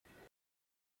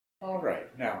All right.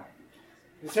 Now,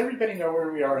 does everybody know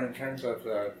where we are in terms of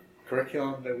the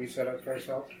curriculum that we set up for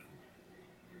ourselves?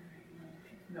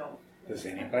 No, Does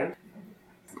anybody?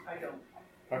 I don't.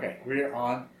 Okay, we're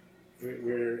on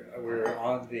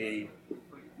the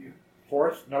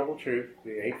fourth noble truth,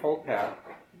 the Eightfold Path.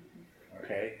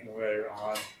 Okay, and we're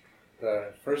on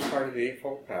the first part of the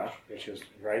Eightfold Path, which is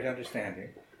right understanding,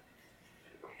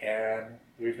 and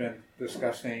we've been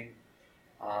discussing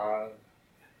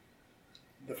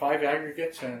the five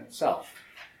aggregates and self,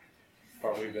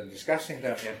 but we've been discussing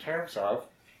them in terms of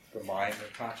the mind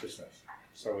and consciousness.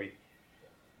 So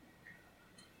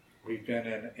we've been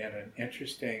in an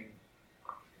interesting,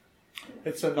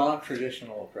 it's a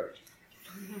non-traditional approach.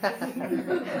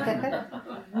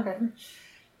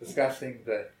 Discussing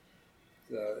the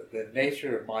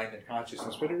nature of mind and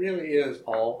consciousness, but it really is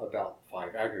all about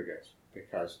five aggregates,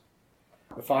 because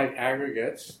the five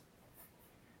aggregates,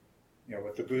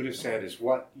 what the Buddha said is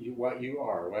what you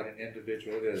are, what an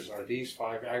individual is, are these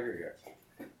five aggregates.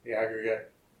 The aggregate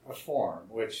of form,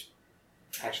 which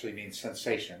actually means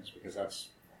sensations, because that's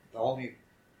the only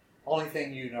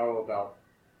thing you know about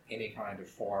any kind of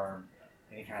form,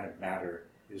 any kind of matter,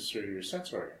 is through your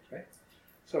sense organs, right?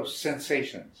 So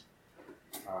sensations.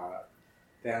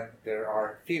 Then there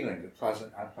are feelings,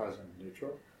 pleasant, unpleasant,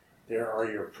 neutral. There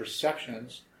are your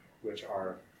perceptions, which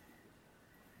are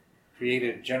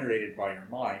generated by your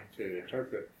mind to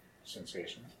interpret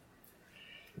sensations.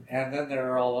 And then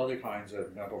there are all other kinds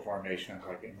of mental formations,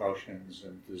 like emotions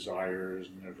and desires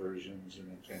and aversions and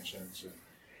intentions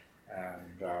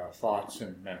and thoughts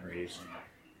and memories and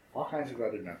all kinds of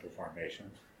other mental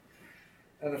formations.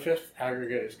 And the fifth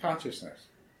aggregate is consciousness.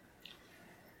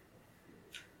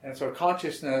 And so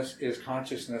consciousness is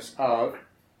consciousness of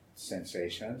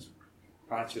sensations,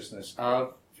 consciousness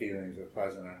of feelings of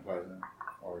pleasant, unpleasant,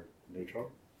 or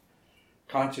neutral,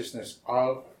 consciousness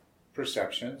of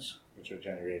perceptions, which are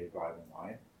generated by the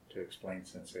mind to explain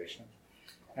sensations,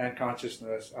 and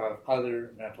consciousness of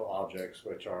other mental objects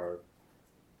which are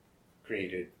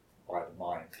created by the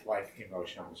mind, like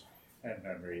emotions and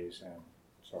memories and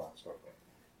so on and so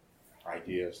forth.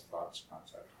 Ideas, thoughts,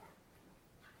 concepts.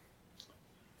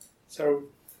 So,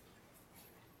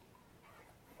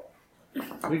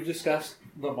 we've discussed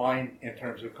the mind in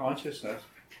terms of consciousness,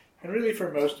 and really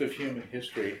for most of human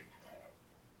history,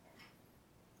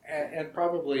 and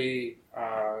probably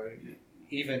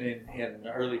even in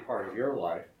the early part of your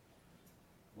life,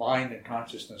 mind and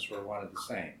consciousness were one and the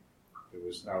same. There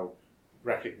was no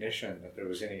recognition that there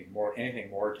was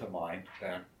anything more to mind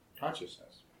than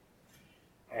consciousness.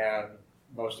 And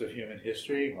most of human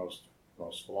history, most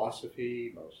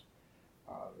philosophy, most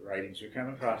writings we come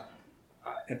across,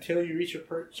 until you reach a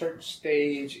certain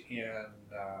stage in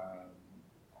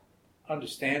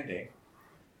understanding,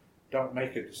 don't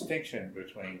make a distinction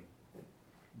between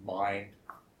mind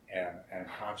and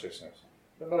consciousness.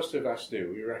 But most of us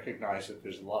do. We recognize that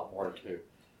there's a lot more to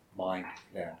mind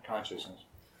than consciousness.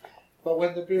 But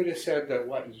when the Buddha said that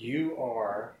what you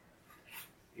are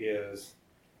is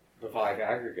the five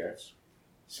aggregates,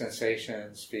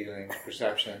 sensations, feelings,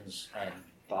 perceptions, and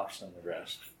thoughts, and the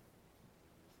rest,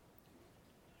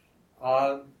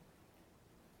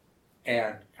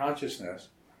 and consciousness,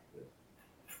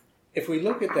 if we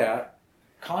look at that,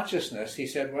 consciousness, he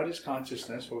said, what is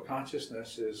consciousness? Well,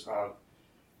 consciousness is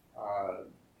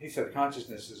he said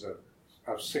consciousness is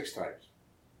of six types.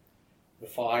 The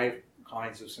five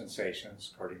kinds of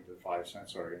sensations, according to the five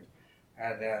sense organs,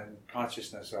 and then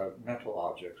consciousness of mental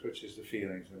objects, which is the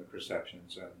feelings and the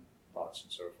perceptions and thoughts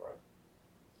and so forth.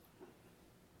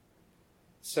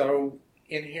 So,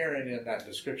 inherent in that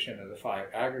description of the five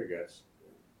aggregates,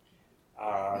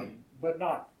 but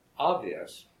not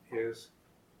obvious, is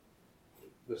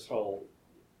this whole,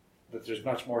 that there's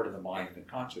much more to the mind than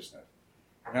consciousness.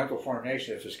 Mental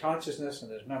formation, if there's consciousness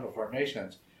and there's mental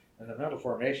formations, then the mental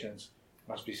formations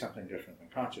must be something different than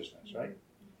consciousness, right?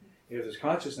 If there's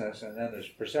consciousness and then there's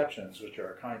perceptions, which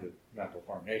are a kind of mental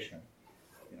formation.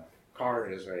 Car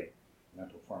is a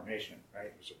mental formation,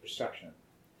 right? It's a perception.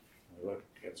 We look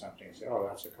at something and say, oh,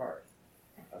 that's a car.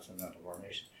 That's a mental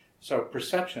formation. So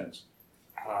perceptions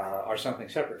are something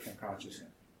separate from consciousness.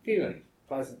 Feelings,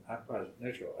 pleasant, unpleasant,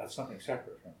 neutral, that's something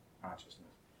separate from consciousness.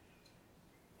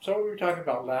 So what we were talking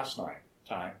about last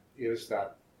time is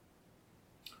that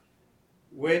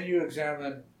when you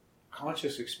examine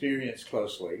conscious experience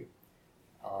closely,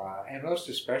 and most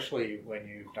especially when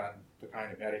you've done the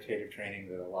kind of meditative training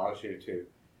that allows you to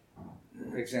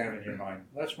examine your mind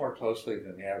much more closely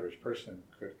than the average person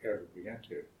could ever begin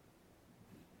to,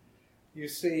 you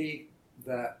see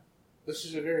that this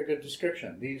is a very good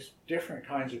description. These different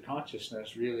kinds of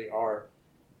consciousness really are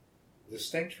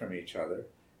distinct from each other,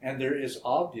 and there is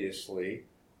obviously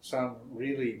some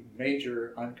really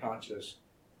major unconscious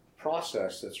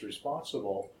process that's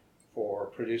responsible for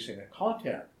producing the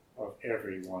content of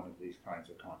every one of these kinds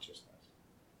of consciousness.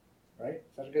 Right?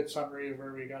 Is that a good summary of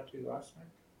where we got to last time?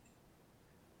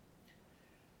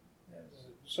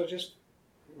 So just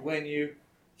when you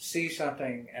see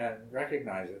something and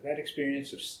recognize it, that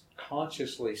experience of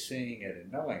consciously seeing it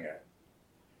and knowing it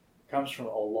comes from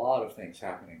a lot of things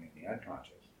happening in the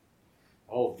unconscious.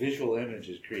 The whole visual image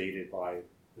is created by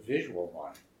the visual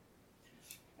mind.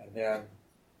 And then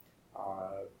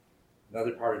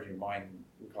another part of your mind,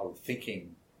 we call it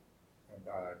thinking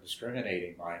and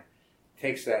discriminating mind,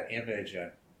 takes that image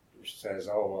and says,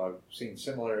 oh, I've seen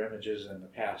similar images in the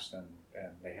past and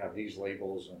they have these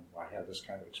labels and I have this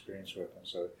kind of experience with them.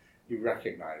 So you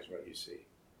recognize what you see.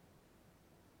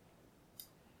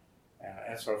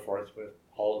 And so forth with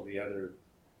all of the other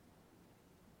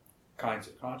kinds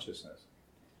of consciousness.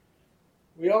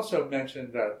 We also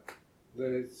mentioned that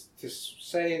to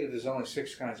say that there's only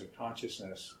 6 kinds of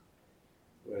consciousness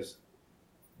was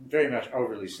very much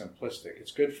overly simplistic.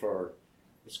 It's good for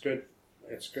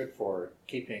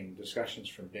keeping discussions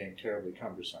from being terribly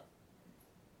cumbersome.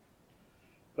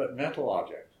 But mental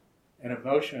object, an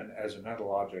emotion as a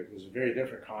mental object is a very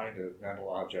different kind of mental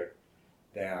object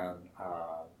than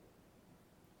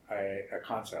a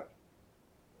concept.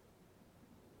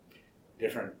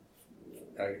 Different,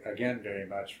 again, very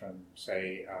much from,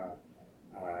 say,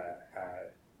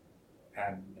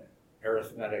 an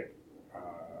arithmetic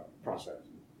process.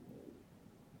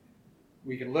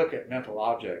 We can look at mental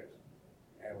objects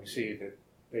and we see that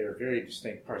they are very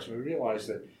distinct parts. And we realize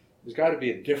that there's got to be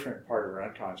a different part of our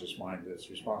unconscious mind that's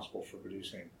responsible for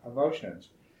producing emotions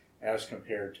as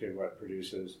compared to what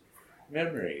produces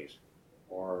memories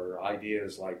or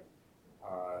ideas like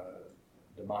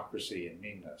democracy and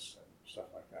meanness and stuff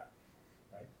like that.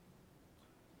 Right?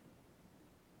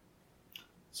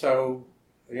 So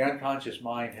the unconscious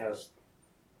mind has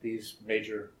these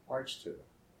major parts to it.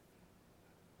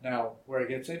 Now, where it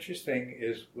gets interesting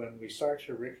is when we start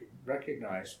to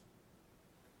recognize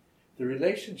the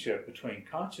relationship between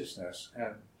consciousness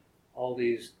and all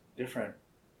these different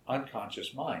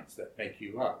unconscious minds that make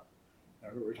you up.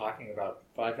 Remember, we're talking about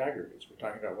 5 aggregates. We're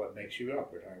talking about what makes you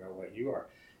up. We're talking about what you are.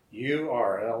 You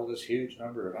are all this huge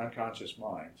number of unconscious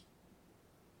minds,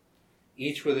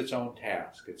 each with its own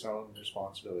task, its own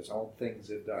responsibility, its own things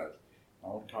it does, its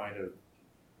own kind of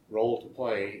role to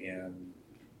play in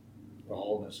the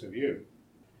wholeness of you.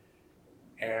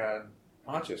 And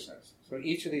consciousness. So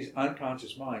each of these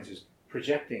unconscious minds is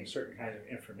projecting certain kinds of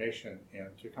information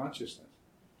into consciousness.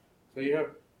 So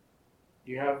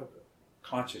you have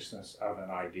consciousness of an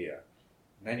idea,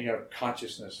 and then you have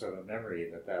consciousness of a memory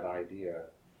that idea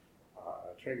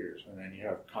triggers, and then you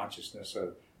have consciousness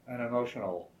of an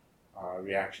emotional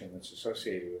reaction that's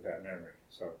associated with that memory.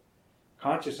 So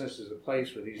consciousness is a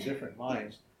place where these different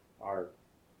minds are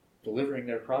delivering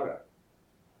their product.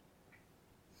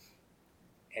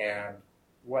 And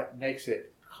what makes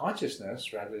it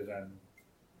consciousness rather than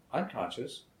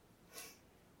unconscious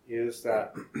is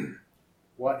that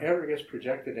whatever gets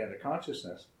projected into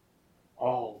consciousness,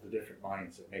 all the different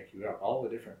minds that make you up, all the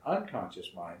different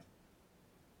unconscious minds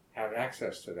have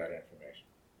access to that information.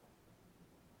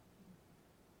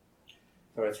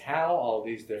 So it's how all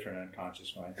these different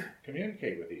unconscious minds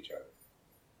communicate with each other.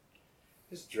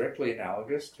 It's directly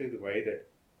analogous to the way that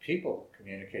people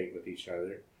communicate with each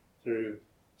other through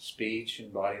speech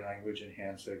and body language and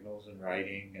hand signals and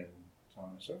writing and so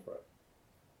on and so forth.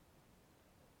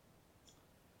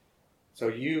 So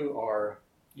you are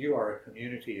a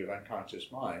community of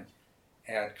unconscious minds,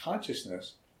 and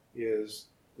consciousness is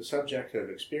the subjective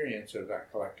experience of that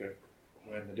collective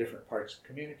when the different parts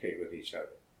communicate with each other.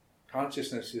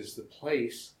 Consciousness is the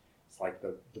place, it's like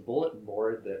the bulletin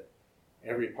board that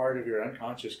every part of your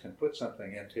unconscious can put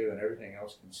something into and everything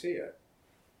else can see it.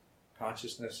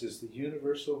 Consciousness is the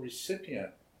universal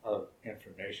recipient of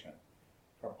information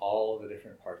from all of the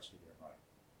different parts of your mind.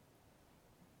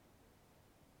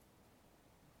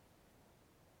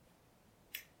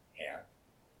 And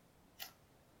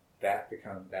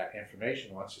that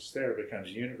information, once it's there, becomes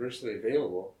universally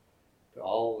available to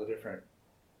all the different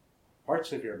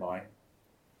parts of your mind.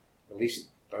 At least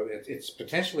it's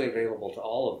potentially available to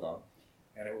all of them,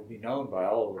 and it will be known by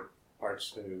all the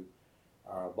parts who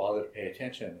bother to pay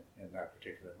attention in that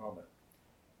particular moment.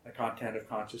 The content of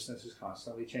consciousness is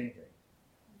constantly changing.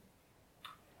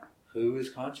 Who is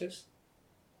conscious?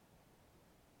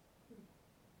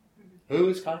 Who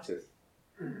is conscious?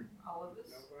 All of us.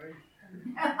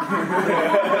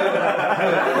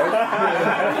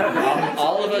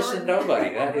 All of us and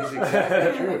nobody. That is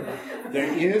exactly true.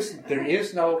 There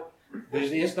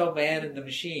is no man in the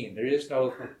machine. There is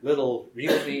no little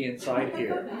real me inside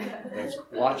here that's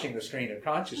watching the screen of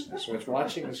consciousness. What's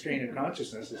watching the screen of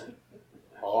consciousness is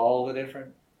all the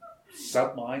different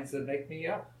sub-minds that make me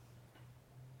up.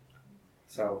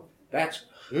 So that's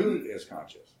who is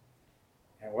conscious.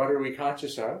 And what are we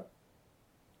conscious of?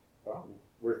 Well,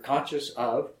 we're conscious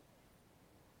of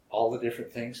all the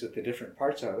different things that the different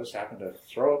parts of us happen to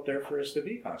throw up there for us to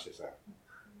be conscious of.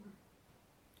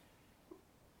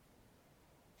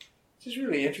 This is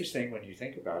really interesting when you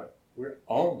think about it. We're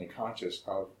only conscious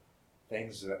of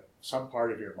things that some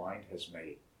part of your mind has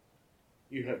made.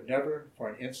 You have never for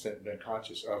an instant been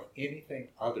conscious of anything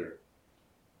other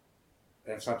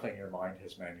than something your mind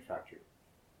has manufactured.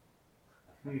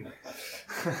 You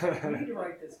need to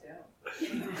write this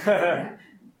down.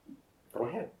 Go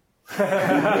ahead.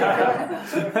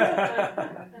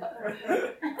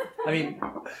 I mean,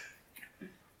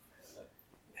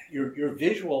 your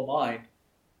visual mind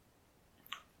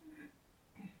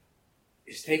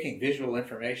is taking visual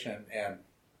information and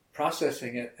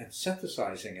processing it and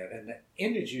synthesizing it, and the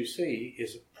image you see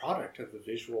is a product of the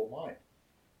visual mind.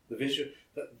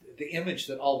 The image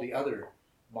that all the other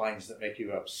minds that make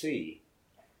you up see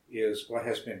is what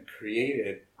has been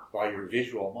created by your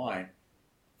visual mind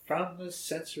from the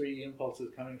sensory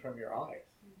impulses coming from your eyes.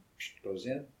 It goes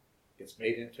in, gets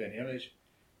made into an image,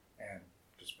 and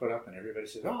just put up, and everybody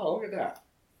says, "Oh, look at that."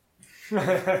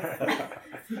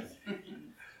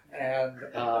 And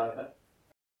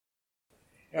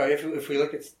if we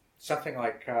look at something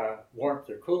like warmth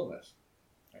or coolness,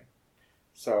 right?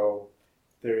 So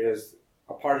there is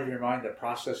a part of your mind that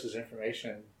processes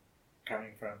information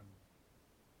coming from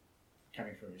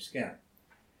your skin,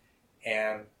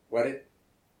 and what it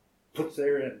puts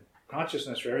there in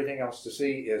consciousness for everything else to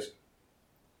see is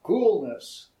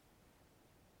coolness.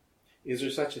 Is there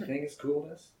such a thing as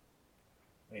coolness?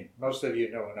 I mean, most of you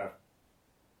know enough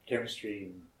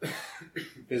chemistry and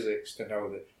physics to know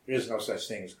that there is no such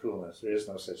thing as coolness. There is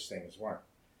no such thing as warmth.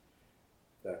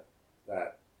 That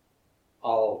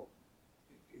all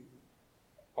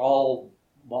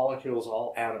molecules,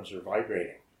 all atoms are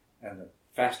vibrating, and the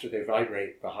faster they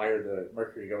vibrate, the higher the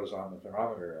mercury goes on the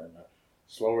thermometer, and the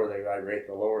slower they vibrate,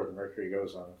 the lower the mercury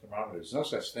goes on the thermometer. There's no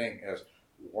such thing as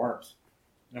warmth.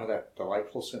 You know that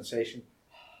delightful sensation?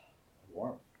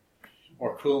 Warmth.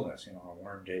 Or coolness, a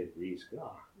warm day, the breeze,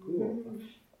 cool. Mm-hmm.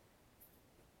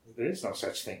 There is no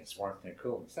such thing as warmth and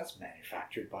coolness. That's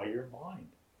manufactured by your mind.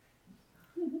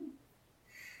 Mm-hmm.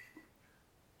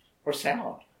 Or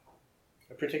sound,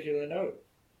 a particular note.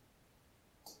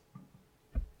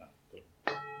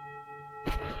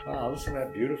 Wow, listen to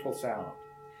that beautiful sound.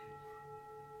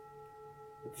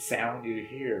 But the sound you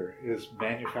hear is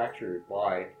manufactured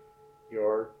by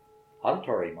your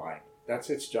auditory mind. That's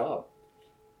its job.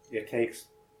 It takes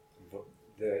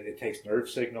nerve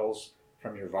signals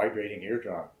from your vibrating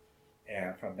eardrum,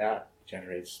 and from that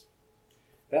generates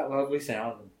that lovely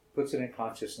sound and puts it in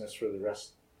consciousness for the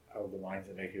rest of the minds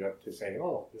that make you up to say,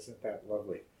 "Oh, isn't that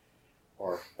lovely?"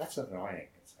 Or "That's annoying.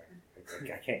 It's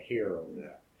like, I can't hear over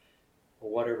that," or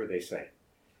whatever they say.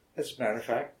 As a matter of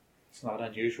fact, it's not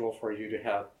unusual for you to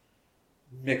have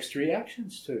mixed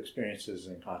reactions to experiences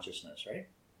in consciousness, right?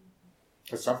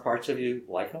 Because some parts of you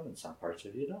like them and some parts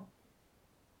of you don't.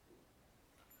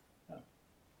 No.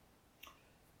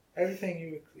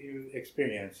 Everything you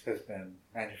experience has been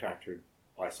manufactured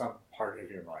by some part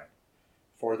of your mind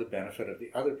for the benefit of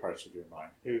the other parts of your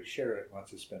mind who share it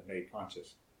once it's been made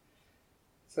conscious.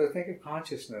 So think of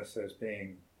consciousness as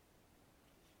being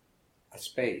a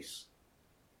space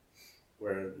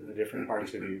where the different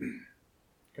parts of you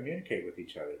communicate with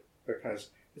each other,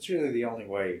 because it's really the only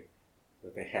way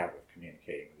that they have of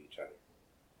communicating with each other.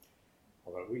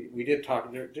 Although we did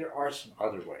talk, there are some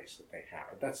other ways that they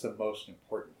have it. That's the most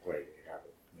important way they have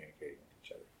of communicating with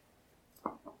each other.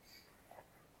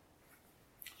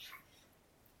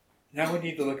 Now we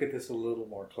need to look at this a little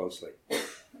more closely,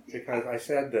 because I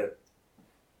said that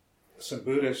some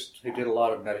Buddhists who did a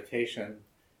lot of meditation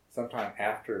sometime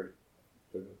after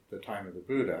the time of the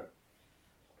Buddha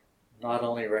not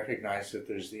only recognized that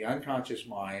there's the unconscious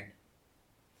mind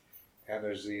and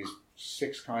there's these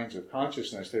 6 kinds of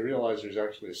consciousness, they realize there's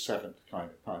actually a 7th kind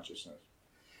of consciousness.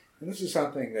 And this is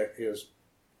something that is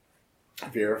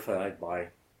verified by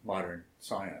modern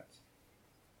science.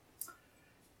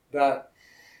 That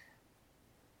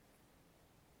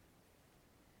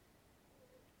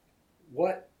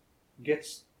what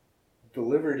gets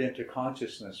delivered into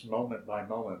consciousness moment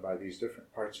by these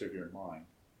different parts of your mind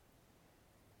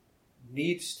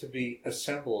needs to be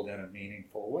assembled in a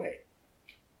meaningful way.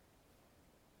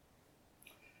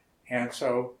 And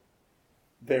so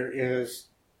there is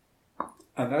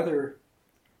another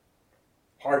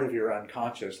part of your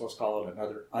unconscious, let's call it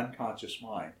another unconscious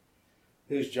mind,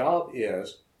 whose job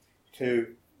is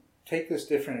to take this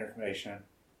different information,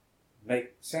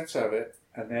 make sense of it,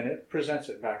 and then it presents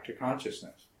it back to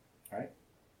consciousness, right?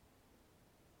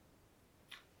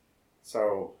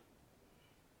 So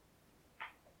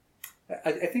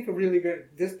I think a really good,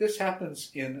 this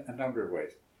happens in a number of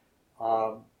ways.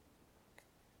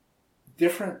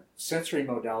 Different sensory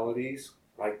modalities,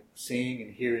 like seeing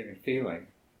and hearing and feeling,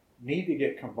 need to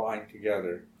get combined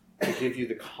together to give you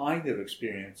the kind of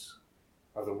experience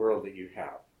of the world that you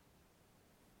have.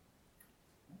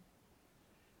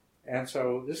 And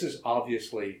so this is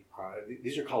obviously,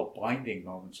 these are called binding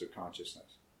moments of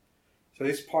consciousness. So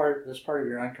this part of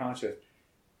your unconscious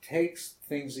takes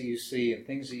things that you see and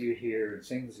things that you hear and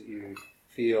things that you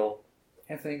feel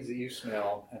and things that you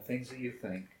smell and things that you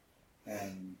think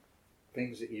and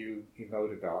things that you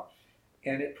emote about,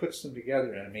 and it puts them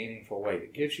together in a meaningful way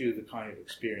that gives you the kind of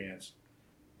experience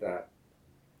that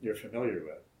you're familiar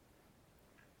with.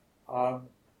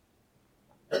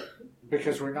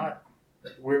 Because we're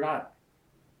not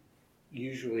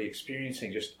usually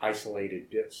experiencing just isolated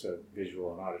bits of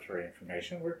visual and auditory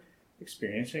information. We're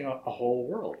experiencing a whole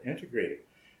world, integrated,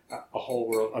 a whole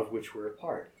world of which we're a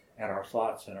part. And our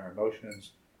thoughts and our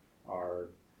emotions are,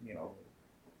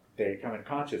 they come in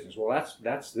consciousness. Well,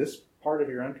 that's this part of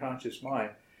your unconscious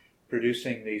mind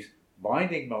producing these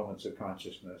binding moments of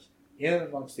consciousness in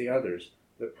amongst the others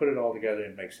that put it all together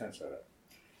and make sense of it.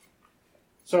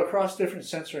 So across different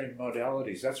sensory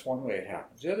modalities, that's one way it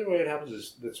happens. The other way it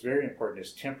happens that's very important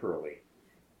is temporally.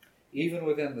 Even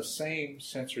within the same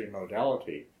sensory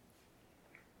modality,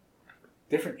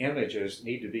 different images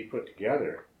need to be put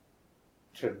together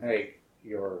to make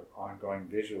your ongoing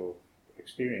visual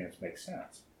experience make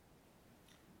sense.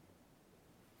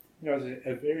 It's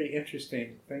a very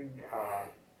interesting thing.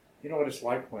 You know what it's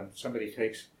like when somebody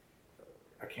takes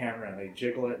a camera and they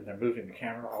jiggle it and they're moving the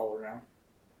camera all around?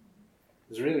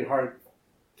 It's really hard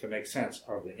to make sense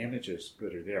of the images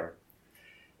that are there.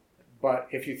 But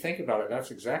if you think about it,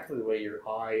 that's exactly the way your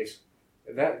eyes,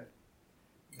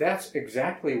 that's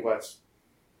exactly what's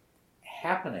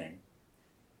happening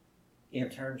in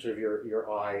terms of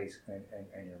your eyes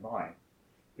and your mind.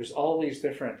 There's all these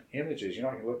different images.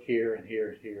 I can look here and here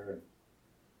and here. And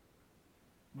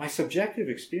my subjective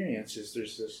experience is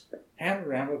there's this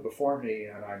panorama before me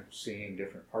and I'm seeing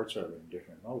different parts of it in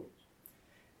different modes.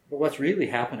 But what's really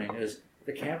happening is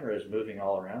the camera is moving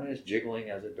all around and it's jiggling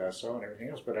as it does so and everything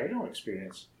else, but I don't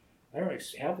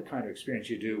have the kind of experience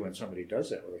you do when somebody does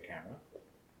that with a camera.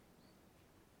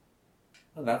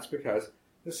 And that's because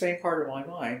the same part of my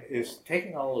mind is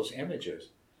taking all those images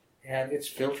and it's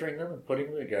filtering them and putting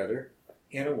them together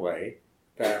in a way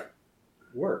that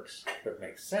works, that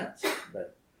makes sense.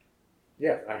 That,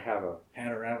 yeah, I have a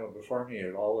panorama before me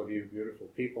of all of you beautiful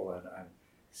people, and I'm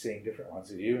seeing different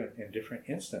ones of you in different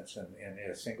instants and in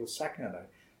a single second.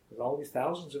 There's all these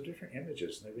thousands of different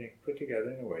images, and they're being put together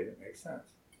in a way that makes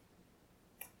sense.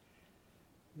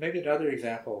 Maybe another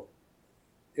example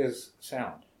is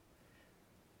sound.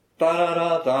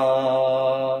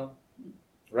 Da-da-da-da.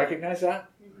 Recognize that?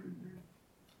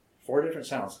 4 different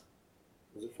sounds.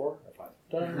 Was it 4 or 5?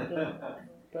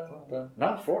 Da-da-da-da-da.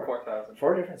 Not 4. 4,000.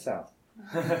 4 different sounds.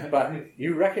 But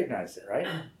you recognize it, right?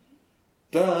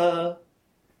 Duh.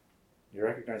 You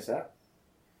recognize that?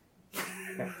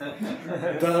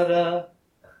 Da-da.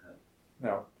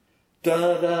 No.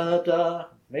 Da-da-da.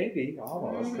 Maybe,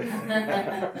 almost.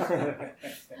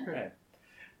 Right.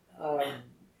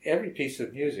 Every piece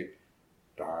of music,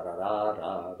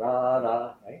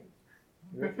 da-da-da-da-da-da, right?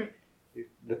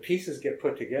 The pieces get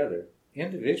put together.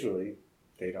 Individually,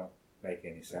 they don't make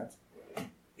any sense.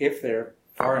 If they're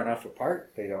far enough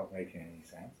apart, they don't make any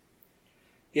sense.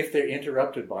 If they're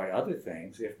interrupted by other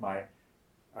things, if my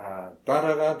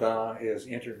da-da-da-da is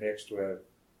intermixed with,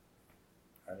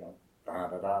 I don't know,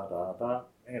 da-da-da-da-da,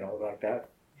 like that,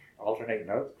 alternate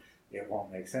notes, it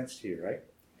won't make sense to you, right?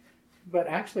 But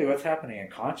actually what's happening in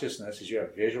consciousness is you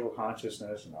have visual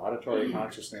consciousness and auditory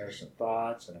consciousness and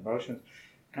thoughts and emotions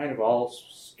kind of all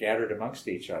scattered amongst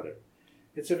each other.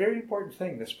 It's a very important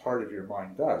thing this part of your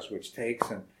mind does, which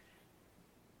takes and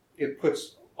it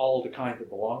puts all the kind that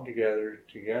belong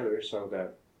together so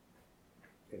that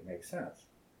it makes sense.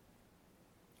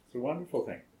 It's a wonderful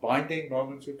thing. Binding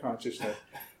moments of consciousness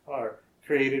are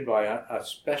created by a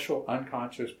special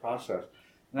unconscious process,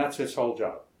 and that's its whole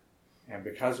job. And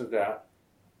because of that,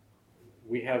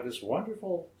 we have this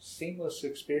wonderful, seamless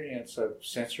experience of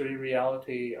sensory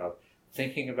reality, of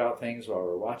thinking about things while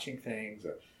we're watching things,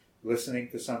 of listening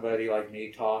to somebody like me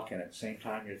talk, and at the same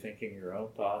time you're thinking your own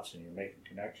thoughts and you're making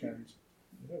connections.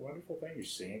 Isn't that a wonderful thing? You're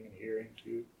seeing and hearing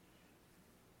too.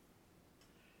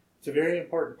 It's a very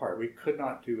important part. We could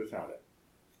not do without it.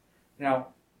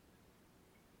 Now,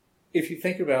 if you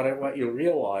think about it, what you'll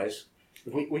realize,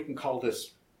 we can call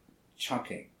this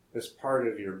chunking. This part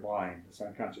of your mind, this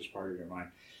unconscious part of your mind,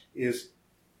 is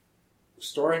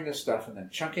storing this stuff and then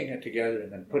chunking it together and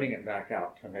then putting it back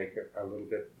out to make a little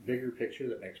bit bigger picture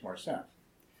that makes more sense.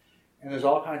 And there's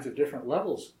all kinds of different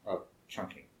levels of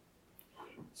chunking.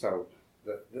 So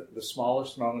the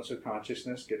smallest moments of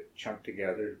consciousness get chunked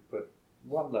together to put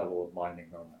one level of binding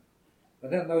moment.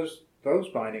 And then those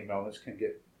binding moments can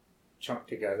get chunked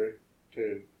together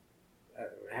to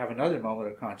have another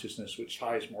moment of consciousness which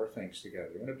ties more things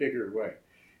together in a bigger way,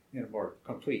 in a more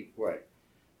complete way.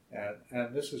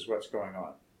 And this is what's going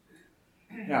on.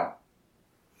 Now,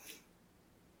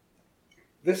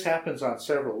 this happens on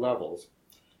several levels,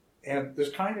 and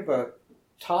there's kind of a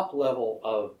top level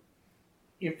of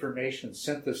information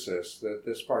synthesis that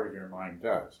this part of your mind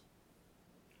does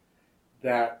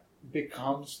that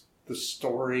becomes the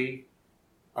story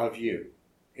of you.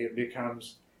 It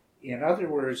becomes, in other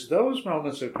words, those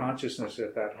moments of consciousness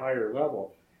at that higher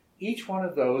level, each one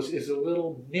of those is a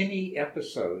little mini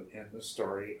episode in the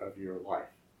story of your life.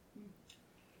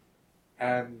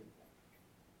 And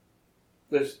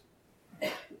there's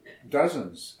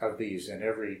dozens of these in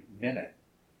every minute,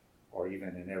 or even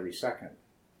in every second.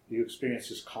 You experience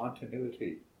this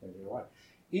continuity in your life.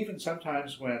 Even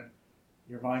sometimes when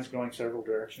your mind's going several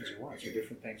directions at once, or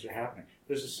different things are happening,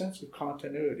 there's a sense of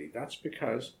continuity. That's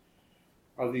because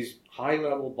of these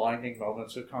high-level binding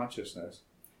moments of consciousness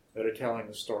that are telling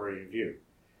the story of you.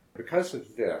 Because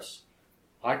of this,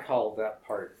 I call that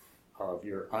part of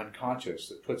your unconscious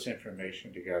that puts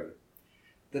information together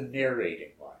the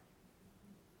narrating mind.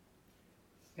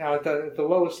 Now, at the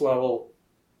lowest level,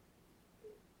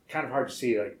 kind of hard to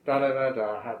see, like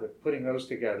da-da-da-da, how putting those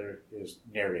together is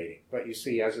narrating. But you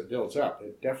see, as it builds up,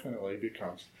 it definitely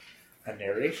becomes a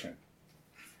narration.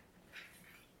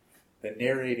 The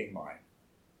narrating mind.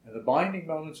 And the binding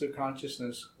moments of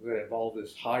consciousness that involve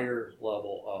this higher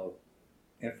level of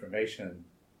information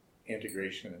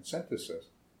integration and synthesis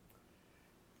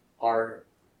are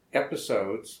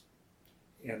episodes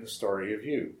in the story of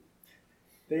you.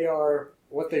 They are,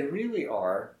 what they really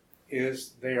are,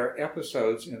 is they are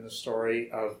episodes in the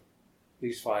story of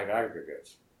these 5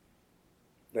 aggregates.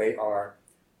 They are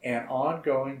an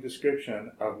ongoing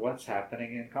description of what's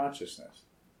happening in consciousness.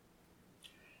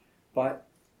 But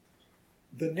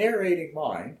the narrating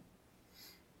mind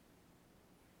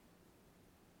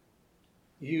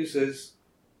uses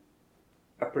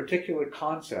a particular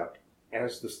concept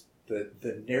as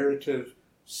the narrative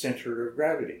center of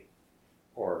gravity.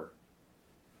 Or,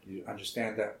 you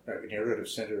understand that narrative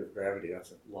center of gravity?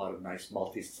 That's a lot of nice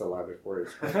multi-syllabic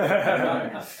words.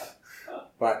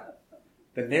 But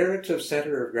the narrative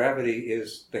center of gravity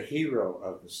is the hero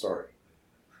of the story.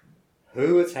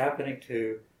 Who it's happening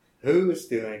to, who is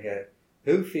doing it,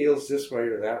 who feels this way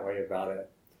or that way about it,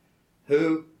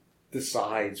 who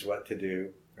decides what to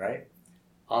do, right?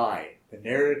 I, the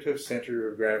narrative center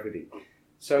of gravity.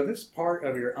 So this part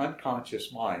of your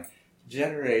unconscious mind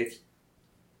generates,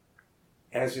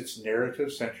 as its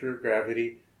narrative center of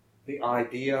gravity, the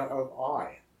idea of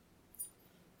I.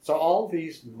 So all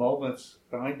these moments,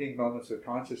 binding moments of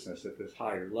consciousness at this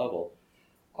higher level,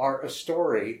 are a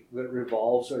story that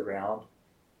revolves around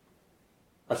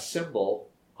a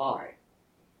symbol, I.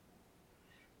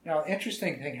 Now, an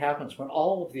interesting thing happens when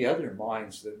all of the other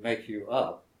minds that make you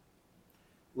up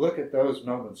look at those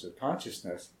moments of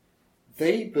consciousness.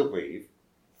 They believe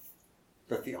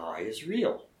that the I is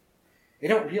real. They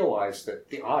don't realize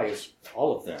that the I is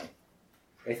all of them.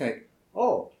 They think,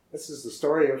 oh, this is the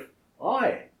story of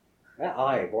I. That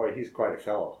I, boy, he's quite a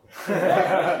fellow.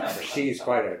 Or she's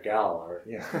quite a gal. Or,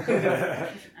 you know.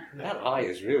 That I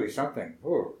is really something.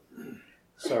 Ooh.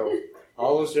 So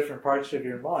all those different parts of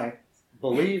your mind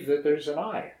believe that there's an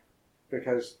I,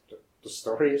 because the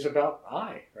story is about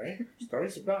I, right? The story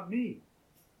is about me.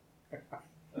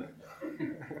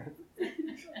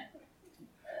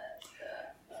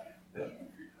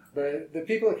 The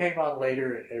people that came on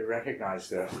later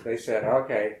recognized this. They said,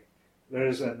 okay,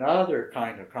 there's another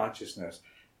kind of consciousness,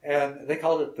 and they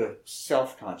called it the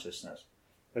self-consciousness.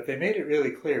 But they made it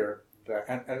really clear that,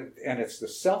 and it's the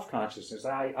self-consciousness.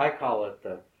 I call it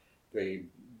the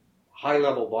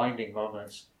high-level binding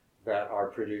moments that are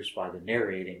produced by the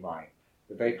narrating mind.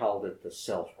 But they called it the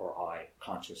self or I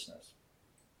consciousness.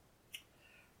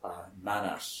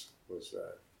 Manas is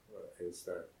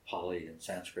the Pali and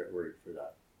Sanskrit word for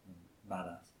that.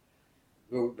 Manas.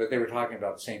 But they were talking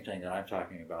about the same thing that I'm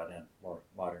talking about in more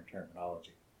modern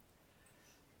terminology.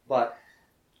 But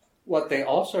what they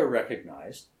also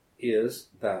recognized is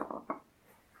that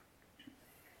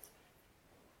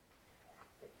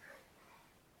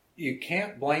you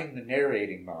can't blame the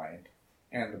narrating mind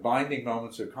and the binding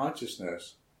moments of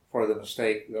consciousness for the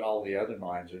mistake that all the other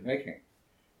minds are making.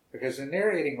 Because the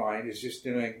narrating mind is just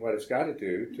doing what it's got to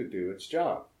do its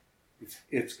job.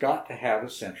 It's got to have a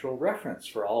central reference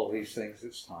for all of these things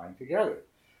it's tying together.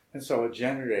 And so it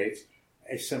generates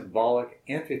a symbolic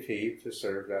entity to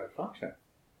serve that function.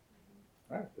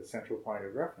 Right, the central point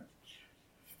of reference.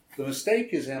 The mistake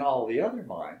is in all the other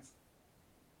minds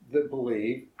that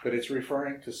believe that it's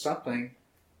referring to something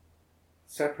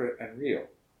separate and real.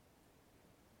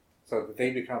 So that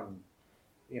they become,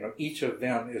 each of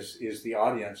them is the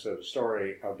audience of a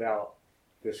story about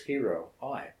this hero,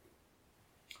 I.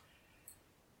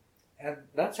 And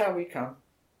that's how we come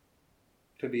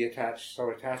to be so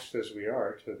attached as we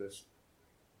are to this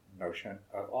notion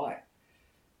of I.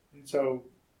 And so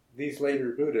these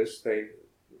later Buddhists,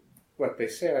 what they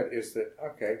said is that,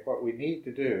 okay, what we need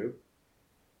to do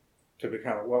to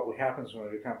become, what happens when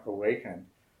we become awakened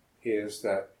is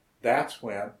that's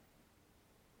when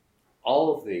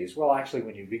all of these, well, actually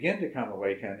when you begin to come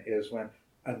awakened is when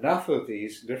enough of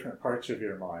these different parts of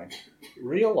your mind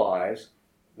realize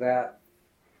that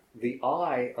the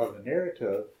I of the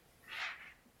narrative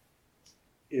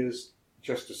is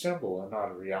just a symbol and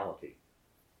not a reality.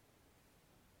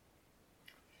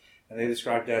 And they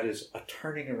describe that as a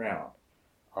turning around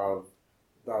of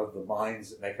the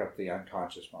minds that make up the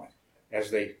unconscious mind.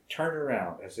 As they turn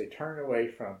around, as they turn away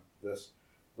from this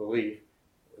belief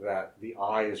that the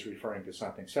I is referring to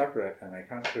something separate, and they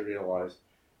come to realize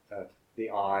that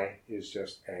the I is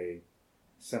just a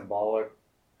symbolic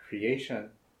creation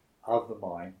of the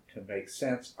mind to make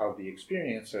sense of the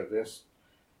experience of this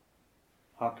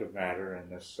hunk of matter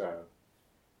and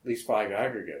these five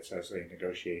aggregates as they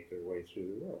negotiate their way through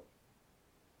the world.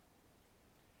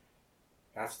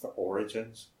 That's the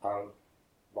origins of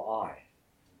the I.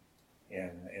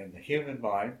 In the human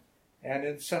mind, and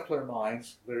in simpler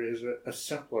minds, there is a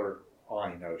simpler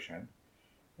I notion.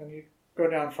 And you go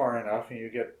down far enough and you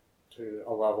get to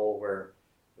a level where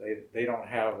they don't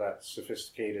have that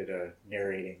sophisticated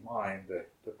narrating mind.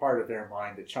 The part of their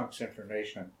mind that chunks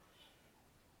information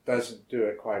doesn't do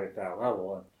it quite at that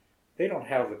level. And they don't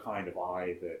have the kind of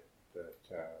I that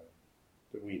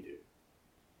we do.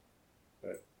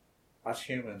 But us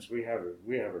humans, we have a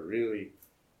really,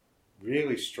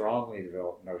 really strongly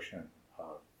developed notion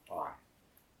of I.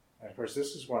 And of course,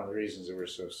 this is one of the reasons that we're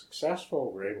so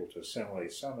successful. We're able to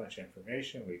assimilate so much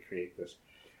information. We create this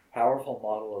powerful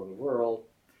model of the world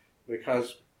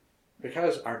because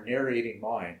our narrating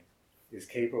mind is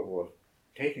capable of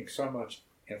taking so much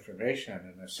information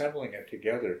and assembling it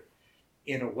together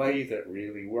in a way that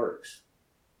really works.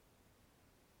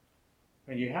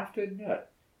 And you have to admit,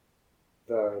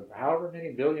 the however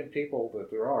many billion people that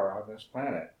there are on this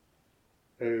planet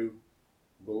who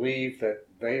believe that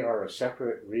they are a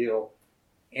separate, real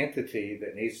entity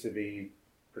that needs to be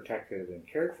protected and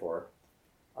cared for,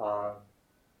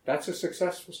 that's a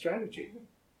successful strategy.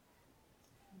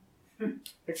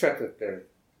 Except that they're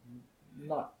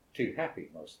not too happy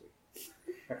mostly.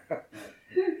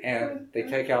 And they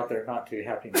take out their not too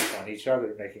happiness on each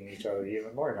other, making each other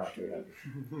even more not too happy.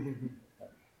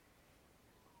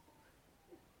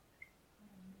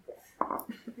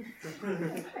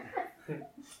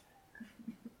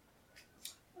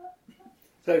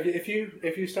 So if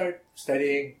you start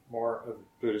studying more of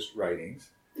Buddhist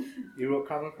writings, you will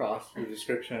come across the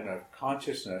description of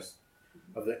consciousness,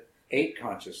 of the 8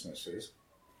 consciousnesses.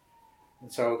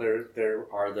 And so there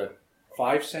are the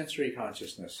 5 sensory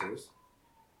consciousnesses.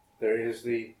 There is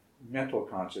the mental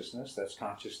consciousness, that's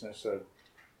consciousness of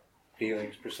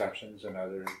feelings, perceptions, and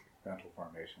other mental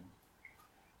formations.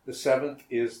 The 7th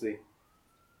is the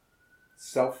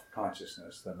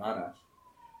self-consciousness, the manas.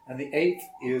 And the 8th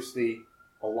is the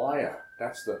alaya,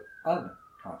 that's the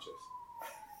unconscious.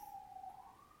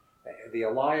 The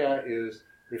alaya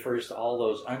refers to all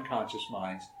those unconscious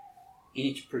minds,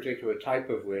 each particular type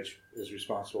of which is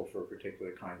responsible for a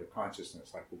particular kind of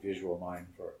consciousness, like the visual mind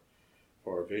for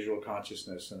visual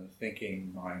consciousness and the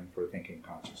thinking mind for thinking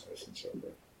consciousness and so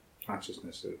forth.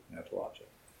 Consciousness of mental object.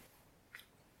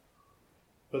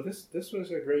 But this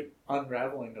was a great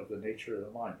unraveling of the nature of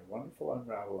the mind, a wonderful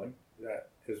unraveling that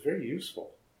is very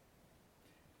useful.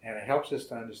 And it helps us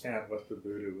to understand what the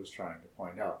Buddha was trying to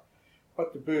point out.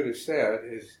 What the Buddha said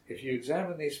is, if you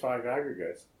examine these 5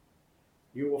 aggregates,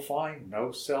 you will find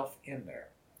no self in there.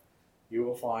 You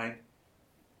will find,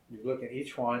 you look at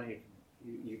each one,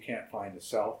 you can't find a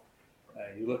self.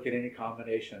 You look at any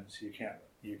combinations, you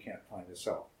can't find a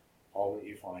self. All that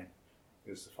you find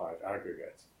is the 5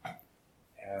 aggregates.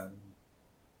 And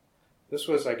this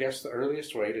was, I guess, the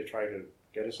earliest way to try to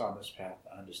get us on this path,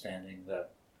 understanding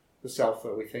that the self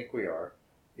that we think we are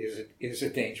is a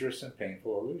dangerous and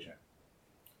painful illusion.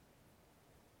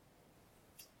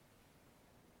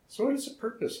 So what is the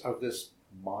purpose of this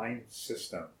mind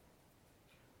system?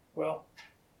 Well,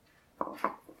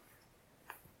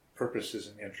 purpose is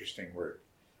an interesting word.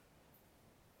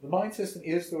 The mind system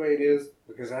is the way it is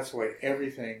because that's the way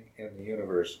everything in the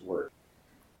universe works.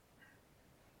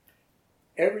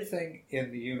 Everything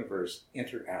in the universe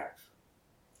interacts.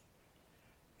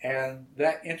 And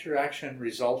that interaction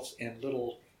results in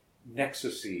little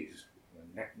nexuses,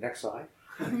 nexi?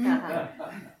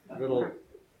 Little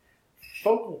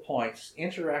focal points,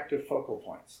 interactive focal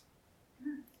points.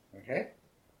 Okay?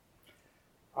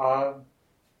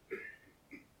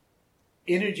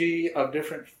 Energy of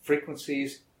different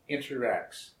frequencies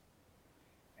interacts.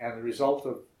 And the result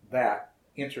of that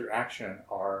interaction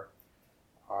are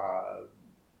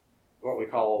what we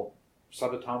call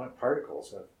subatomic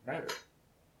particles of matter.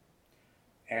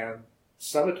 And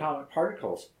subatomic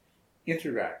particles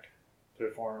interact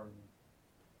to form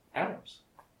atoms.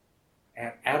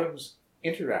 And atoms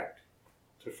interact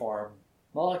to form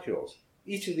molecules.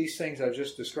 Each of these things I've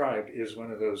just described is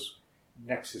one of those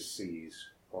nexuses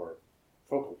or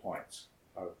focal points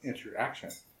of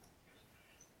interaction.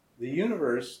 The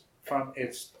universe, from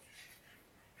its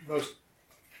most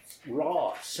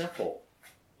raw, simple,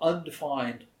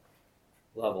 undefined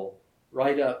level,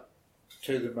 right up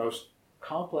to the most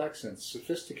complex and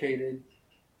sophisticated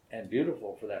and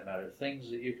beautiful, for that matter, things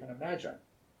that you can imagine.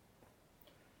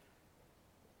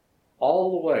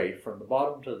 All the way from the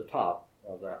bottom to the top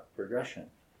of that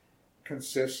progression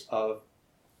consists of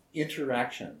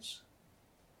interactions.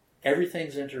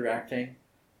 Everything's interacting,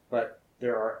 but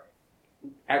there are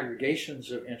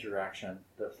aggregations of interaction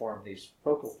that form these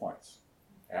focal points.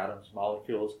 Atoms,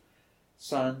 molecules,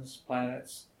 suns,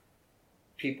 planets,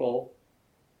 people,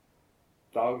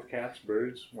 dogs, cats,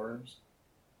 birds, worms,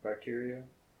 bacteria,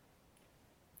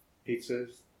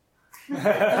 pizzas.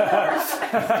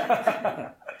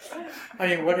 I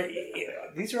mean,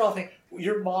 these are all things.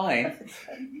 Your mind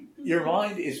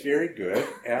is very good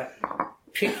at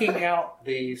picking out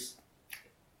these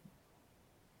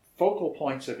focal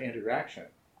points of interaction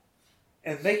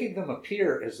and making them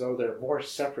appear as though they're more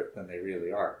separate than they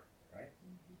really are. Right?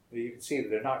 You can see that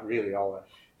they're not really all.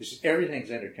 It's just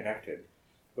everything's interconnected,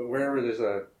 but wherever there's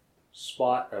a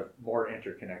spot of more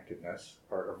interconnectedness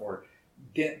or more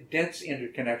dense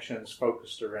interconnections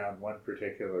focused around one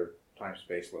particular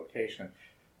time-space location,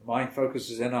 the mind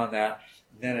focuses in on that,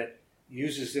 and then it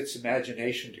uses its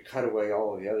imagination to cut away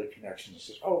all of the other connections. It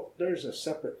says, oh, there's a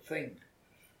separate thing.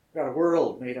 We've got a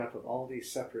world made up of all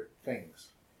these separate things.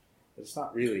 But it's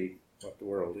not really what the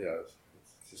world is.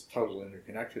 It's just total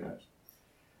interconnectedness.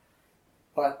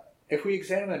 But if we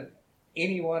examine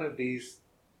any one of these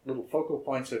little focal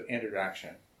points of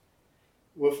interaction,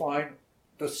 we'll find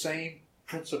the same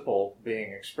principle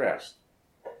being expressed.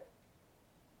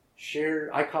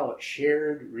 I call it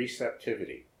shared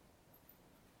receptivity.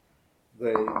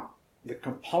 The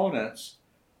components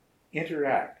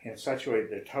interact in such a way that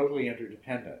they're totally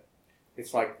interdependent.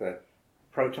 It's like the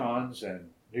protons and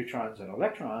neutrons and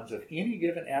electrons of any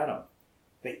given atom.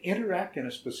 They interact in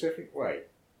a specific way.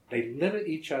 They limit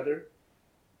each other,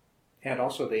 and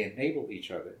also they enable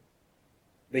each other.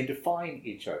 They define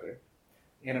each other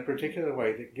in a particular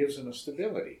way that gives them a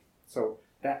stability. So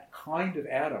that kind of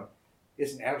atom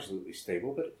isn't absolutely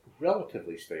stable, but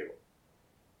relatively stable.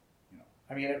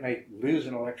 I mean, it may lose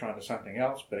an electron to something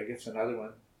else, but it gets another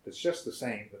one that's just the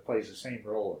same, that plays the same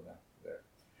role in that there.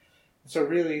 And so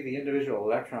really, the individual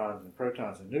electrons and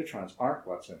protons and neutrons aren't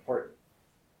what's important.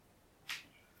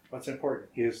 What's important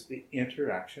is the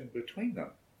interaction between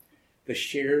them, the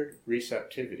shared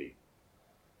receptivity.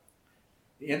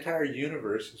 The entire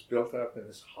universe is built up in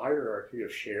this hierarchy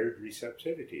of shared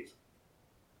receptivities.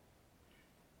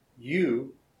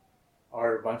 You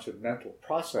are a bunch of mental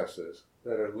processes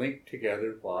that are linked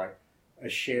together by a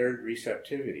shared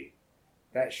receptivity.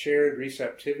 That shared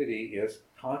receptivity is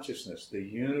consciousness, the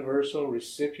universal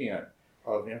recipient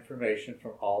of information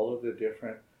from all of the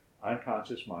different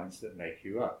unconscious minds that make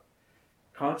you up.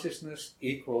 Consciousness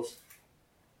equals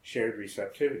shared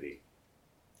receptivity.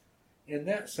 In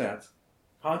that sense,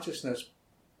 consciousness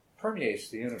permeates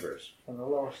the universe from the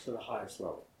lowest to the highest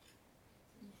level.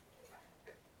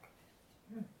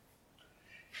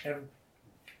 And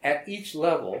At each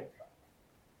level,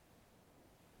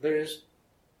 there is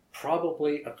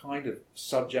probably a kind of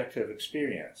subjective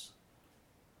experience.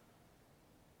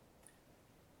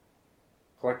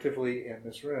 Collectively in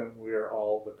this room, we are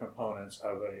all the components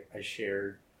of a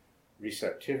shared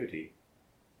receptivity,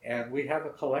 and we have a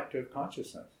collective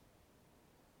consciousness.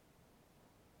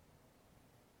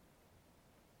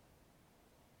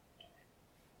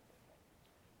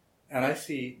 And I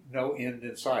see no end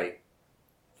in sight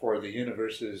for the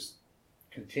universe's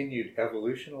continued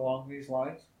evolution along these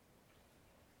lines.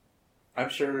 I'm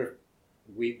sure if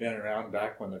we'd been around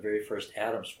back when the very first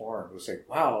atoms formed, we'd say,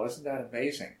 wow, isn't that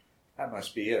amazing? That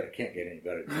must be it. It can't get any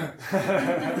better than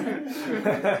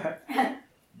that.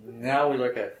 Now we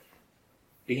look at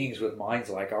beings with minds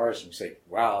like ours and we say,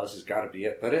 wow, this has got to be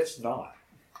it. But it's not.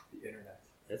 The internet.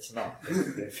 It's not.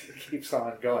 It keeps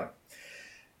on going.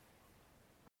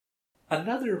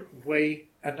 Another way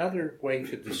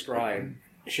to describe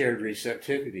shared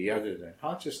receptivity other than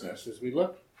consciousness is we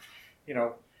look,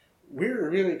 we're a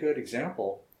really good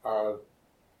example of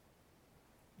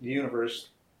the universe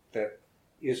that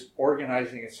is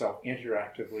organizing itself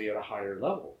interactively at a higher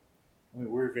level. I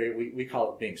mean, we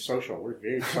call it being social. We're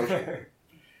very social.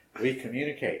 We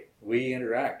communicate. We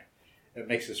interact. It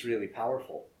makes us really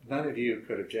powerful. None of you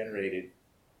could have generated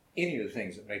any of the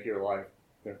things that make your life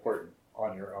important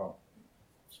on your own.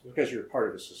 It's because you're part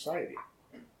of a society.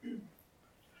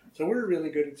 So we're a really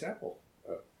good example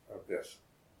of this.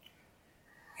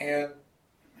 And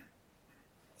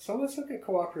so let's look at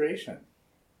cooperation.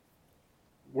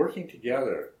 Working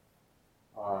together,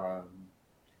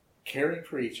 caring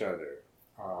for each other,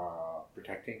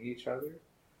 protecting each other.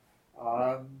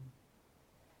 I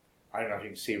don't know if you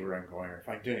can see where I'm going, or if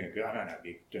I might not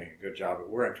be doing a good job, but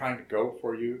where I'm trying to go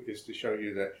for you is to show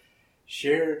you that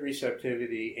shared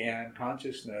receptivity and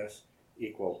consciousness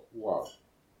equal love.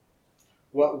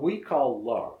 What we call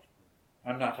love,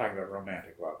 I'm not talking about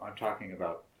romantic love, I'm talking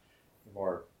about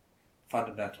more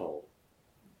fundamental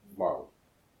love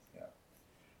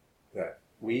that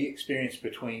we experience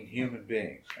between human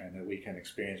beings, and that we can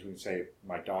experience. We can say,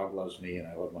 my dog loves me and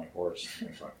I love my horse,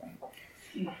 things like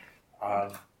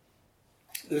that.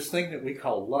 This thing that we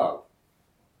call love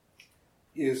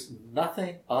is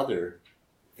nothing other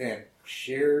than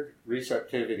shared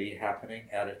receptivity happening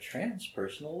at a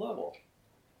transpersonal level.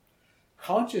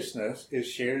 Consciousness is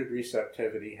shared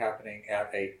receptivity happening at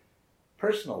a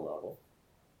personal level.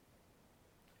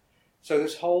 So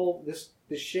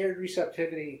this shared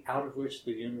receptivity out of which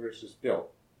the universe is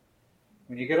built,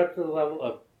 when you get up to the level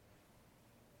of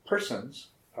persons,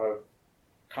 of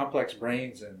complex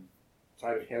brains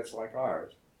inside of heads like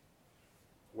ours,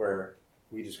 where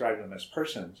we describe them as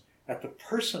persons, at the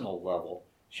personal level,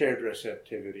 shared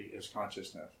receptivity is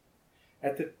consciousness.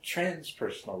 At the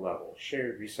transpersonal level,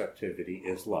 shared receptivity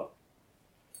is love.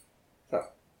 So,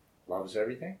 love is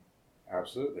everything?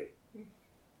 Absolutely.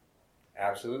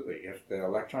 Absolutely. If the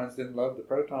electrons didn't love the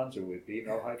protons, there would be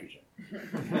no hydrogen.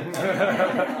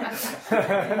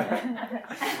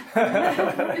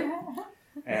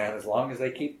 And as long as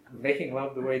they keep making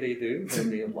love the way they do, there'll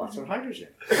be lots of hydrogen.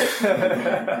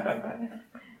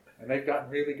 And they've gotten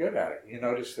really good at it. You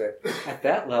notice that at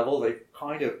that level, they've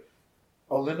kind of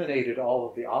eliminated all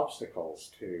of the obstacles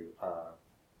to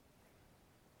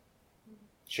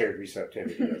shared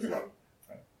receptivity as love.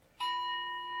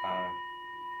 Right?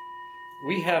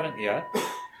 We haven't yet.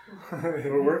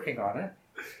 We're working on it.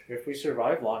 If we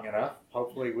survive long enough,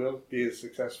 hopefully we'll be as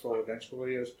successful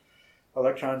eventually as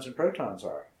electrons and protons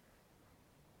are.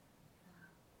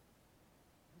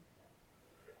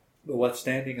 But what's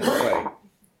standing in the way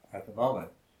at the moment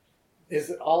is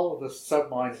that all of the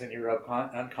subminds in your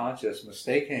unconscious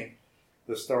mistaking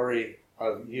the story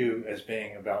of you as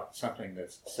being about something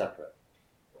that's separate.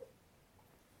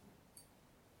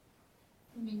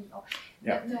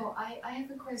 No, I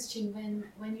have a question.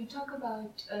 When you talk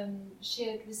about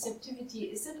shared receptivity,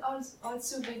 is it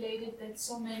also related that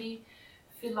so many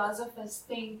philosophers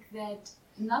think that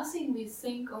nothing we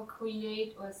think or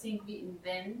create or think we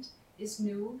invent is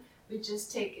new? We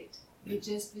just take it. We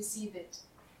just receive it.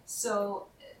 So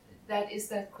that is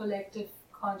that collective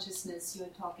consciousness you're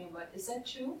talking about. Is that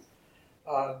true?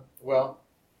 Well,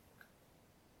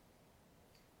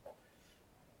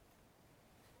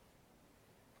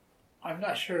 I'm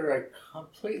not sure I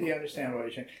completely understand what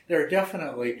you're saying. There are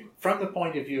definitely, from the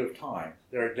point of view of time,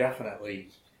 there are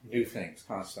definitely new things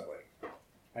constantly.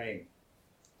 I mean,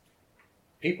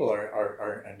 people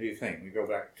are a new thing. We go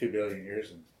back 2 billion years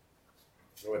and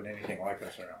there wasn't anything like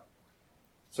us around.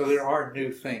 So there are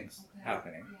new things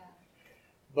happening. Yeah.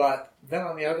 But then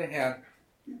on the other hand,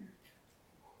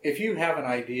 if you have an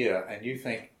idea and you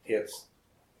think it's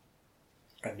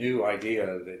a new idea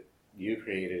that you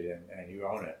created and you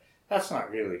own it. That's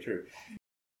not really true.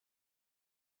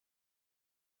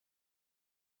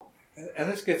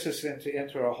 And this gets us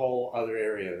into a whole other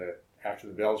area that after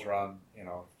the bell's rung,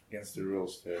 against the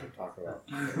rules to talk about.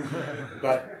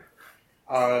 But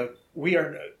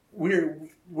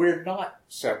we're not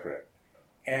separate,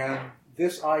 and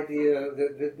this idea,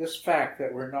 this fact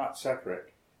that we're not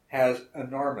separate, has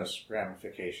enormous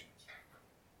ramifications.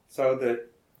 So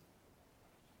that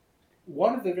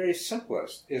one of the very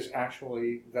simplest is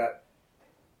actually that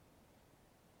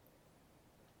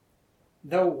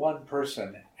no one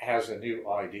person has a new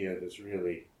idea that's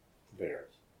really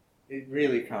theirs. It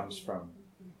really comes from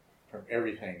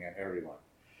everything and everyone.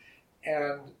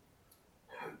 And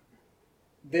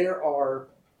there are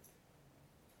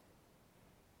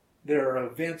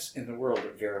events in the world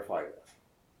that verify this.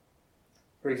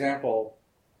 For example,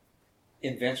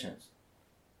 inventions.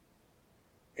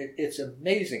 It's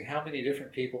amazing how many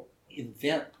different people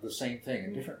invent the same thing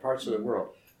in different parts of the world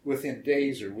within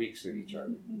days or weeks of each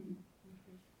other.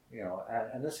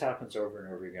 And this happens over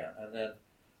and over again. And then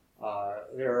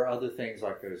there are other things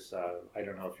like this. I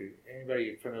don't know if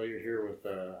anybody familiar here with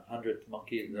the 100th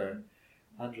monkey. The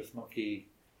 100th monkey,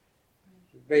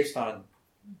 based on,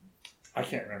 I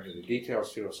can't remember the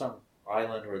details too, some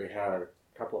island where they had a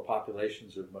couple of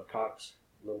populations of macaques,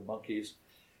 little monkeys,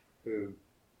 who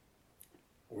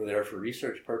were there for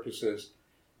research purposes,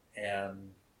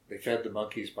 and they fed the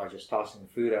monkeys by just tossing the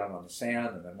food out on the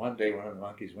sand. And then one day one of the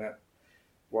monkeys went,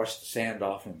 washed the sand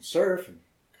off in the surf, and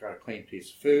got a clean piece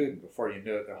of food. And before you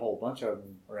knew it, a whole bunch of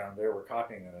them around there were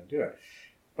copying them and doing it.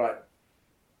 But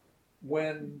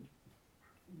when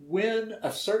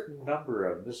a certain number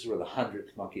of them, this is where the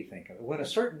 100th monkey thing comes, when a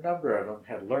certain number of them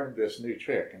had learned this new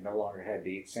trick and no longer had to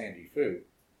eat sandy food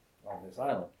on this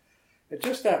island, at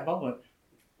just that moment,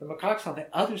 the macaques on the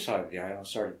other side of the island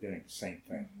started doing the same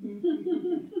thing.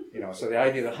 So the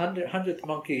idea of the 100th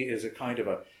monkey is a kind of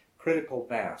a critical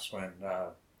mass when,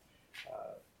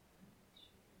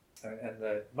 and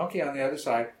the monkey on the other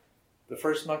side, the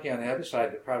first monkey on the other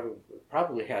side that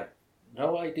probably had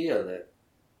no idea that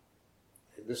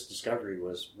this discovery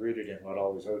was rooted in what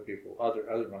all these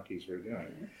other monkeys were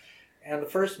doing. And the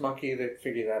first monkey that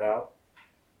figured that out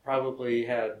probably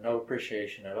had no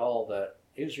appreciation at all that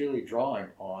he was really drawing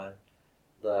on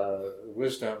the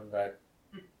wisdom that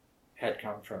had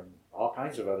come from all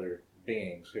kinds of other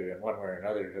beings who, in one way or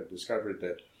another, had discovered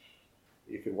that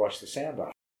you could wash the sand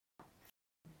off.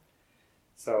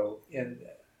 So,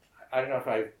 I don't know if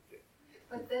I...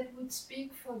 But that would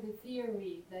speak for the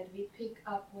theory that we pick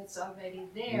up what's already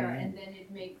there, and then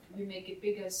we make it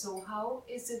bigger. So how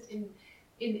is it in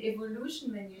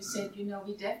evolution, when you said,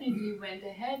 we definitely went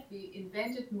ahead, we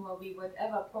invented more, we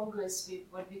whatever progress,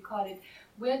 what we call it,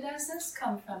 where does this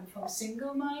come from? From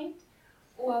single mind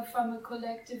or from a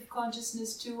collective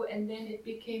consciousness too, and then it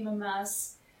became a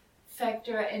mass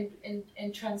factor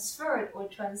and transferred or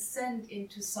transcend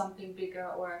into something bigger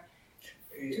or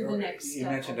to the next step? You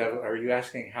mentioned, are you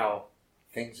asking how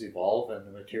things evolve in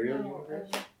the material universe?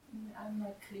 I'm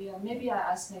not clear. Maybe I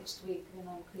ask next week when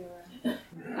I'm clearer.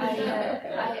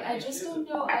 I just don't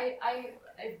know.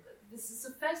 This is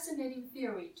a fascinating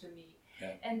theory to me,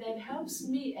 and that helps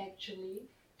me actually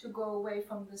to go away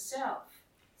from the self,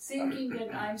 thinking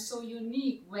that I'm so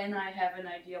unique when I have an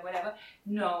idea, whatever.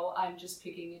 No, I'm just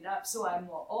picking it up, so I'm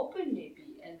more open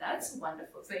maybe, and that's a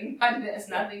wonderful thing. But it has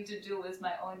nothing to do with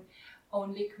my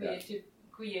only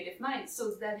creative mind.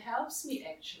 So that helps me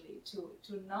actually to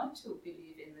not to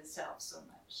believe in the self so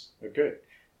much. Well, good,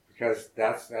 because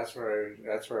that's where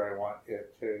I want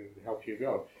it to help you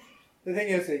go. The thing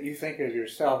is that you think of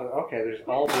yourself, okay, there's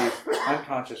all these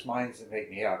unconscious minds that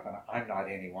make me up, and I'm not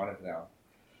any one of them.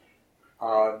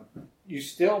 You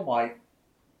still might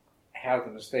have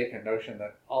the mistaken notion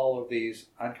that all of these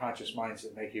unconscious minds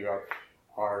that make you up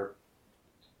are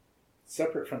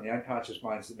separate from the unconscious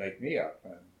minds that make me up.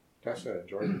 And Tessa and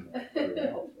Jordan and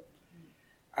everyone else.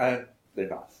 And they're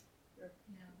not.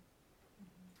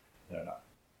 They're not.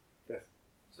 Yes.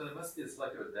 So there must be a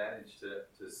selective advantage to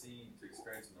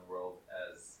experiencing the world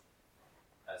as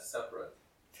separate,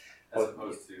 as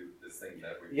opposed to this thing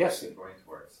that we're going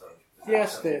towards. So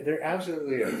yes, there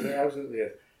absolutely is. There absolutely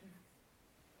is.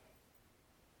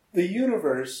 The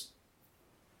universe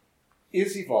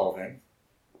is evolving,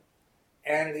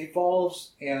 and it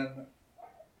evolves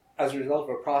as a result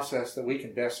of a process that we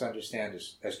can best understand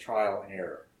as trial and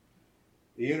error.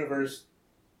 The universe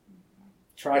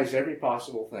tries every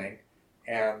possible thing,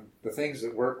 and the things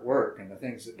that work, and the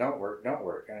things that don't work.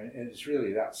 And it's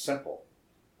really that simple.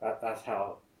 That's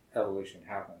how evolution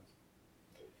happens.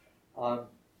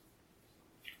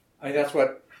 I mean, that's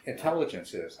what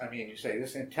intelligence is. I mean, you say,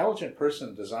 this intelligent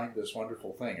person designed this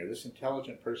wonderful thing, or this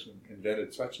intelligent person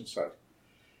invented such and such.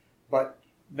 But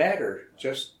matter,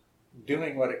 just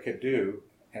doing what it could do,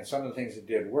 and some of the things it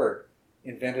did work,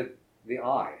 invented the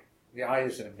eye. The eye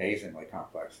is an amazingly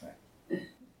complex thing.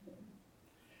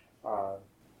 I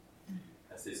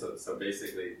see. So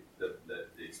basically, the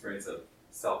experience of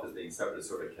self as being separate is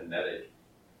sort of kinetic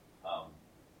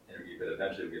energy, but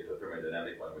eventually we get to a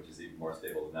thermodynamic one, which is even more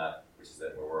stable than that, which is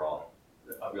that where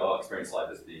we all experience life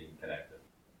as being connected.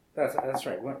 That's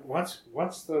right. Once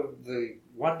the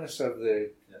oneness of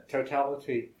the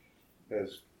totality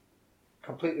is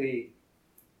completely,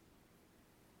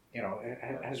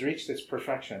 has reached its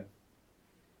perfection,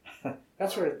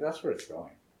 that's where it's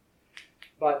going.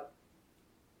 But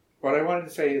what I wanted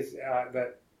to say is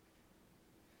that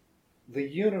the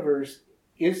universe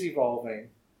is evolving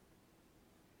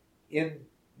in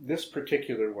this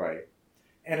particular way.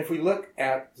 And if we look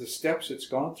at the steps it's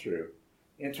gone through,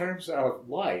 in terms of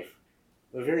life,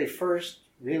 the very first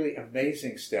really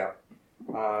amazing step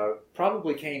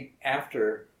probably came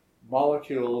after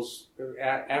molecules,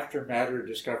 after matter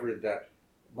discovered that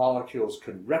molecules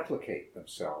could replicate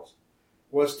themselves,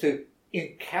 was to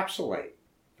encapsulate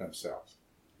themselves.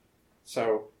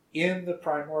 So in the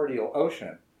primordial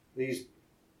ocean, these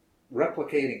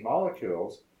replicating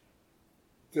molecules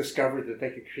discovered that they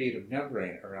could create a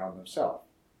membrane around themselves.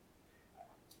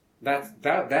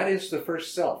 That is the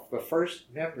first self, the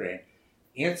first membrane.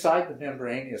 Inside the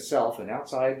membrane is self, and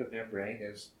outside the membrane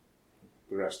is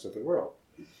the rest of the world.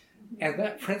 And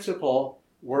that principle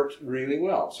works really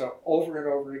well. So over and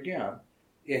over again,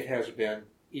 it has been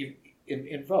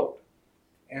invoked.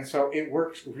 And so it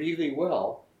works really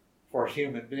well for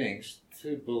human beings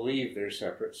to believe they're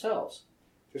separate selves.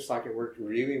 Just like it worked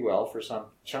really well for some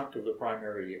chunk of the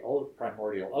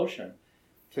primordial ocean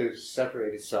to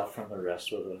separate itself from the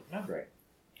rest of the membrane.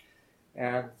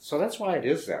 And so that's why it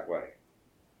is that way.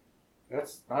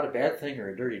 That's not a bad thing or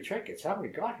a dirty trick. It's how we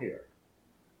got here.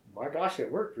 My gosh, it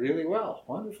worked really well,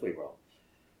 wonderfully well.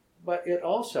 But it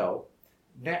also,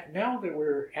 now that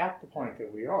we're at the point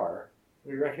that we are,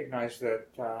 we recognize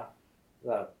that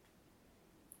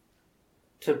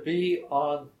to be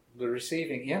on the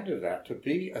receiving end of that, to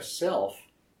be a self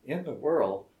in the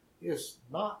world, is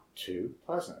not too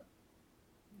pleasant.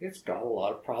 It's got a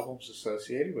lot of problems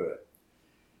associated with it.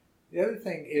 The other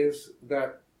thing is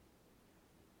that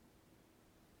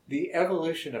the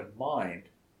evolution of mind,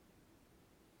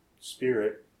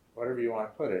 spirit, whatever you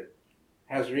want to put it,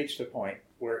 has reached a point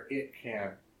where it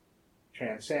can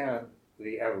transcend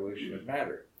the evolution of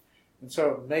matter. And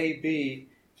so it may be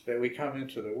that we come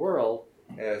into the world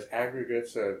as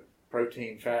aggregates of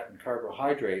protein, fat, and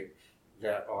carbohydrate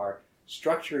that are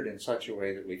structured in such a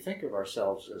way that we think of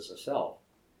ourselves as a self.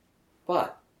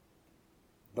 But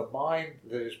the mind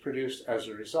that is produced as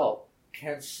a result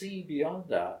can see beyond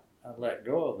that and let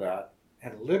go of that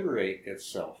and liberate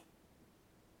itself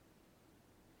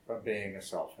from being a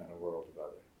self in a world of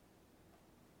other.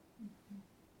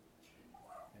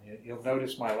 And you'll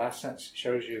notice my last sentence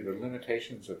shows you the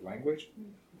limitations of language.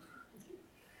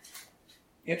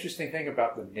 Interesting thing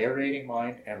about the narrating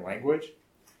mind and language.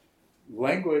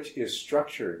 Language is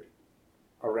structured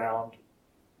around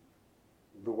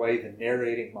the way the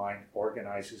narrating mind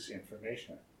organizes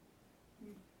information.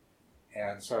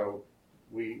 And so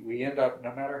we end up,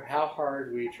 no matter how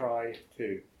hard we try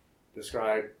to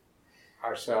describe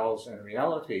ourselves and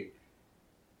reality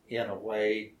in a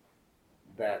way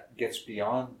that gets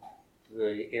beyond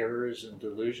the errors and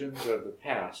delusions of the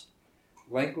past,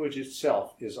 language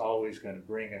itself is always going to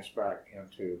bring us back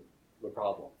into the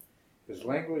problem. Because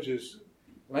language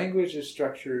is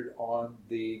structured on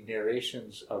the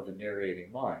narrations of the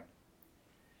narrating mind.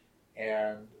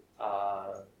 And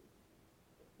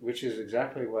which is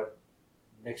exactly what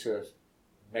makes us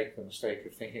make the mistake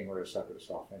of thinking we're a separate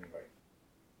self anyway.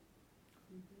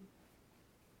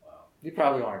 Wow. You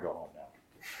probably want to go home now.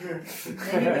 Maybe we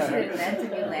should invent a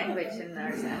new language in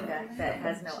our Sangha that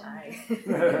has no I.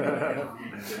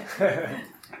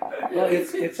 Well,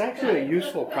 it's actually a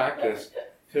useful practice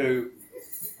to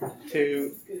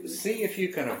see if you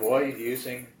can avoid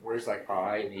using words like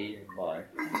I, me, and my,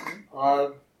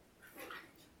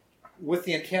 with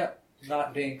the intent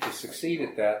not being to succeed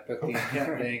at that, but the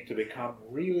intent being to become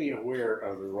really aware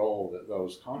of the role that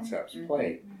those concepts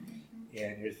play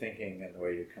in your thinking and the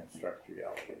way you construct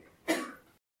reality.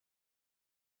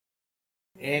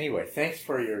 Anyway, thanks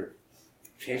for your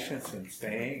patience in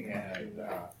staying, and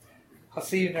I'll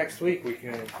see you next week.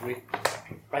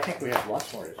 I think we have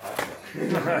lots more to talk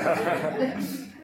about.